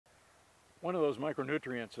One of those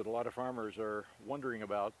micronutrients that a lot of farmers are wondering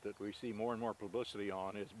about, that we see more and more publicity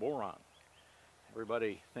on, is boron.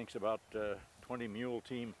 Everybody thinks about 20 mule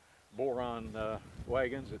team boron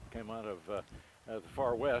wagons that came out of the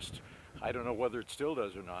far west. I don't know whether it still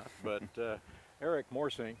does or not, but Erik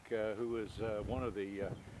Morsink, who is one of the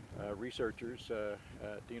researchers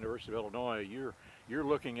at the University of Illinois, you're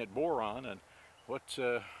looking at boron, and what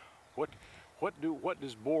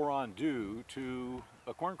does boron do to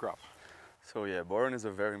a corn crop? So yeah, boron is a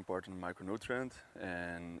very important micronutrient,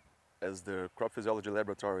 and as the crop physiology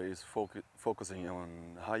laboratory is focusing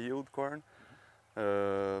on high yield corn,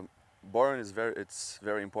 boron is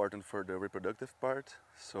very important for the reproductive part,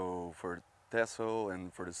 so for tassel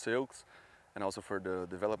and for the silks, and also for the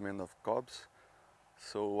development of cobs.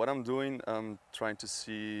 So what I'm doing, I'm trying to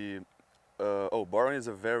see, boron is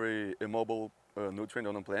a very immobile nutrient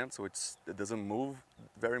on the plant, so it doesn't move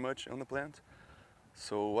very much on the plant.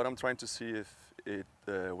 So what I'm trying to see if it,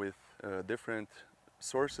 with different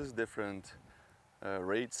sources, different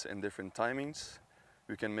rates and different timings,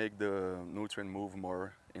 we can make the nutrient move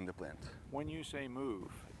more in the plant. When you say move,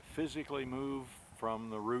 physically move from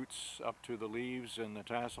the roots up to the leaves and the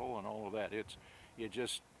tassel and all of that, it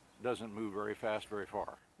just doesn't move very fast, very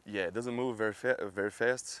far. Yeah, it doesn't move very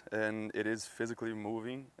fast, and it is physically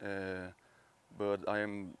moving. But I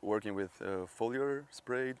am working with foliar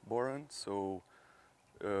sprayed boron, so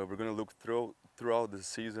we're going to look throughout the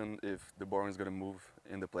season if the boron is going to move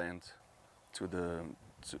in the plant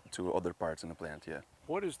to other parts in the plant. Yeah.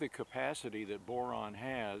 What is the capacity that boron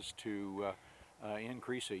has to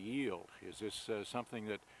increase a yield? Is this something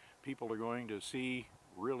that people are going to see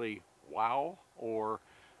really wow, or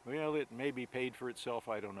well, it may be paid for itself?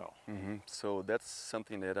 I don't know. So that's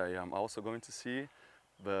something that I am also going to see,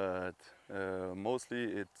 but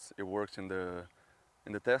mostly it works in the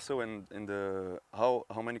tassel and in the how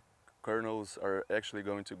many kernels are actually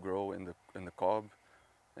going to grow in the cob,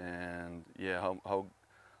 and yeah,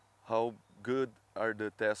 how good are the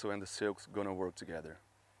tassel and the silks going to work together.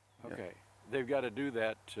 Okay, yeah. They've got to do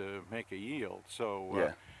that to make a yield.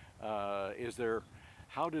 So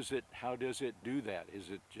how does it do that? Is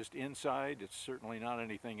it just inside? It's certainly not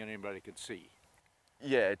anything anybody could see.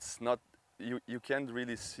 Yeah, it's not. You can't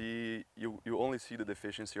really see. You only see the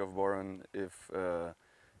deficiency of boron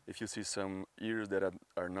if you see some ears that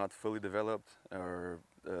are not fully developed, or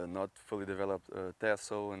not fully developed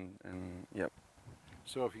tassel, and yeah.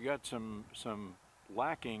 So if you got some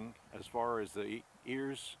lacking as far as the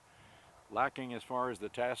ears, lacking as far as the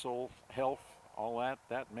tassel health, all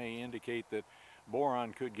that may indicate that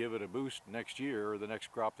boron could give it a boost next year or the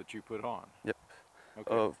next crop that you put on. Yep.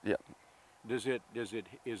 Okay. Yeah.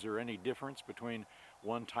 Is there any difference between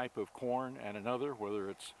one type of corn and another, whether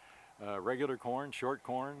it's regular corn, short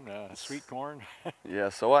corn, sweet corn? Yeah,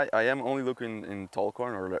 so I am only looking in tall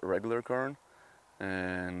corn or regular corn,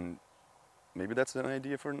 and maybe that's an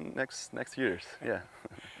idea for next years. Yeah.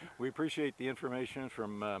 We appreciate the information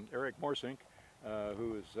from Erik Morsink,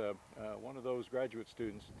 who is one of those graduate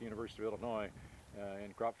students at the University of Illinois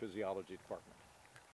in crop physiology department.